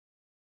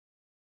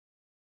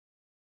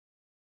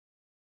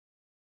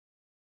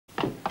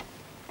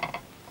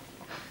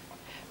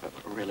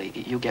Really,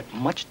 you get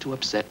much too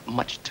upset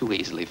much too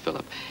easily,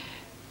 Philip.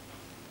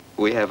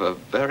 We have a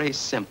very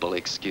simple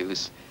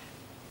excuse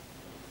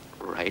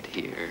right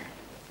here.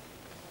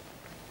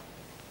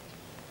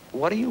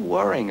 What are you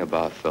worrying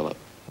about, Philip?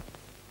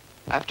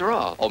 After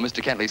all,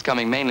 Mr. Kentley's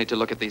coming mainly to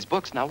look at these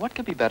books. Now, what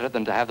could be better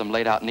than to have them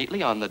laid out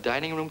neatly on the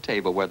dining room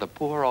table where the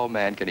poor old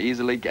man can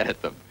easily get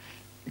at them?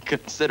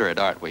 Considerate,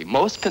 aren't we?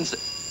 Most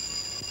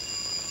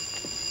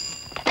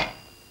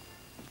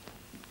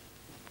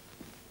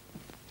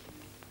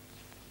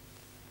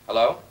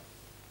Hello?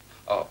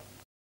 Oh.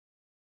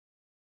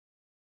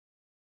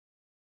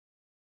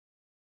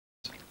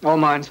 Oh,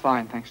 mine's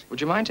fine, thanks.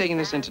 Would you mind taking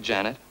this into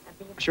Janet?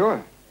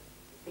 Sure.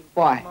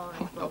 Why?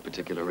 No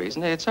particular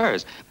reason. It's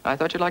hers. I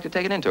thought you'd like to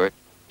take it into her.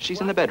 She's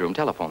in the bedroom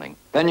telephoning.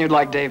 Then you'd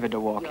like David to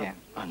walk in.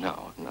 Oh,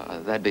 no,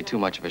 that'd be too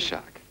much of a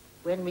shock.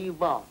 When were you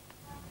born?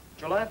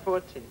 July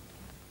 14th.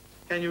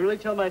 Can you really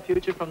tell my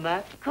future from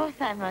that? Of course,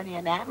 I'm only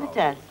an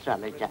amateur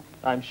astrologer.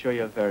 I'm sure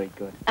you're very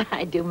good.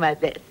 I do my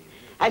best.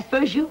 I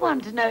suppose you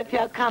want to know if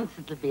your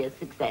concert will be a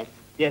success.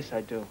 Yes,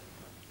 I do.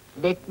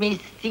 Let me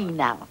see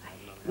now.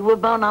 You were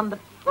born on the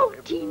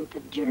 14th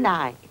of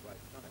July.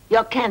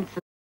 Your Cancer.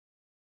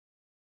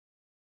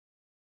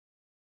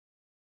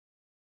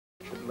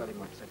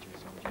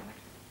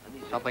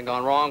 Something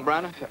gone wrong,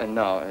 Brandon?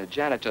 No,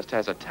 Janet just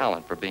has a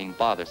talent for being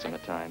bothersome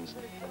at times.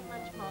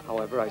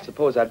 However, I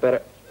suppose I'd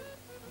better...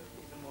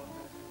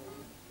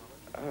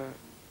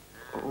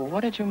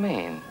 what did you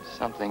mean?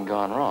 Something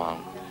gone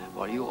wrong?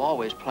 Well, you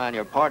always plan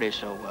your party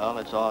so well,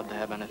 it's odd to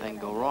have anything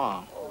go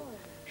wrong.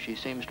 She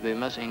seems to be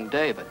missing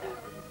David.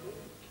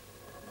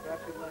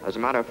 As a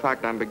matter of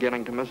fact, I'm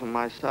beginning to miss him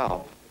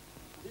myself.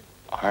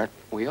 Aren't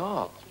we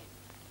all?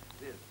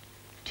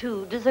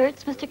 2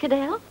 desserts, Mr.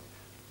 Cadell?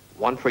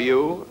 One for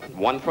you, and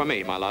one for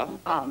me, my love.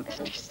 Oh,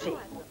 Mr. C.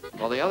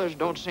 Well, the others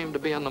don't seem to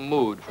be in the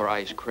mood for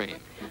ice cream.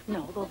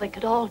 No, though they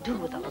could all do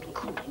with a little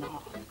cooling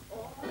off.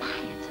 My,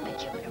 it's a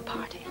peculiar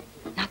party.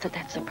 Not that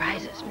that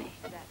surprises me.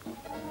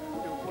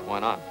 Why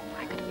not?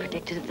 I could have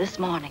predicted it this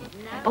morning.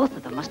 Both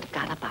of them must have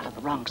got up out of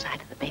the wrong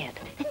side of the bed.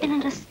 They've been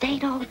in a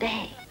state all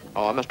day.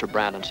 Oh, Mr.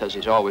 Brandon says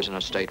he's always in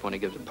a state when he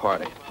gives a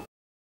party.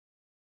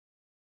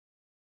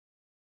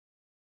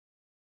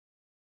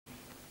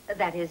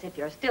 That is, if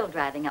you're still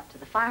driving up to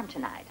the farm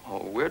tonight.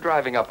 Oh, we're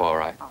driving up all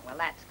right. Oh, well,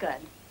 that's good.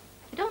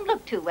 You don't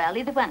look too well,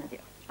 either one of you.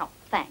 Oh,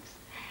 thanks.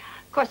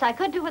 Of course, I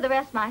could do with the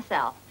rest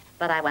myself,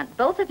 but I want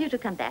both of you to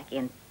come back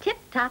in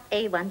tip-top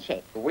A1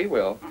 shape. We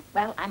will.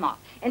 Well, I'm off.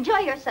 Enjoy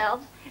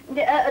yourselves.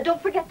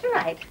 Don't forget to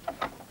write.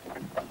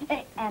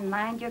 And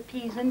mind your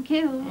P's and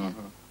Q's.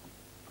 Mm-hmm.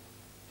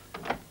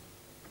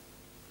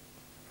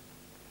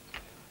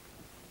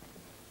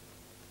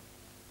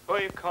 Who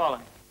are you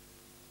calling?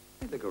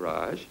 The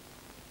garage.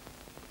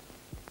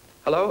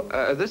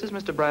 Hello, this is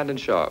Mr. Brandon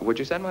Shaw. Would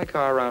you send my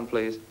car around,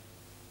 please?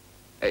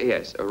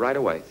 Yes, right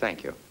away.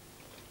 Thank you.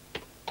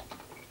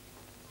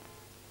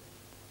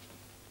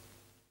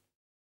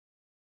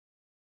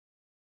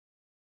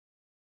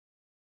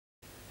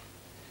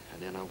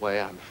 And in a way,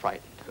 I'm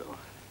frightened, too.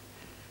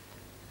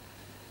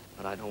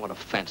 But I don't want to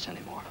fence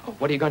anymore. Oh,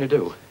 what are you going to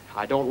do?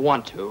 I don't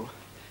want to.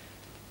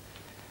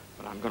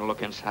 But I'm going to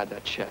look inside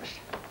that chest.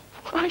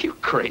 Are you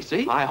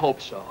crazy? I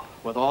hope so.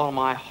 With all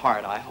my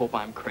heart, I hope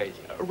I'm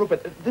crazy.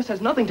 Rupert, this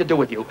has nothing to do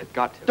with you. It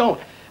got to. Don't.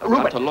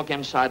 Rupert. Got to look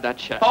inside that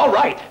chest. All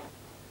right.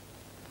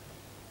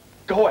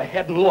 Go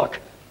ahead and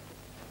look.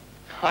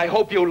 I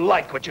hope you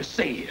like what you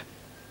see.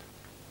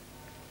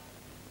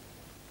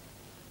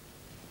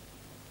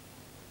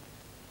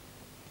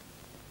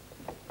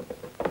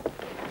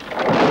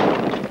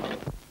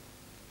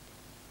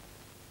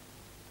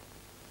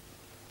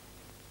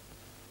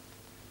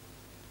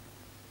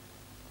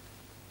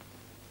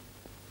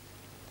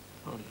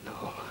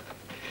 No.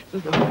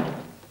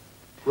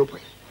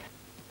 Rupert,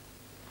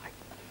 I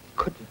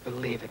couldn't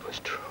believe it was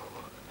true.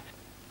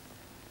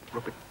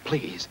 Rupert,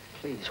 please.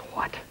 Please,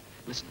 what?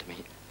 Listen to me.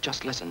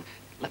 Just listen.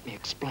 Let me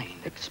explain.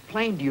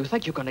 Explain? Do you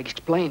think you can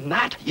explain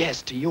that?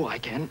 Yes, to you I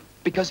can,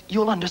 because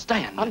you'll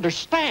understand.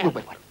 Understand?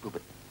 Rupert,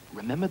 Rupert,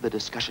 remember the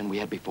discussion we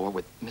had before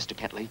with Mr.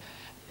 Kentley?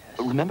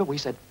 Yes. Remember we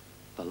said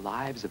the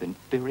lives of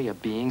inferior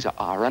beings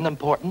are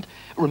unimportant?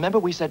 Remember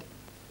we said,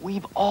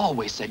 we've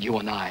always said, you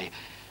and I,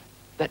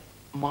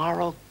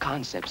 moral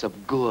concepts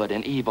of good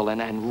and evil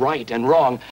and right and wrong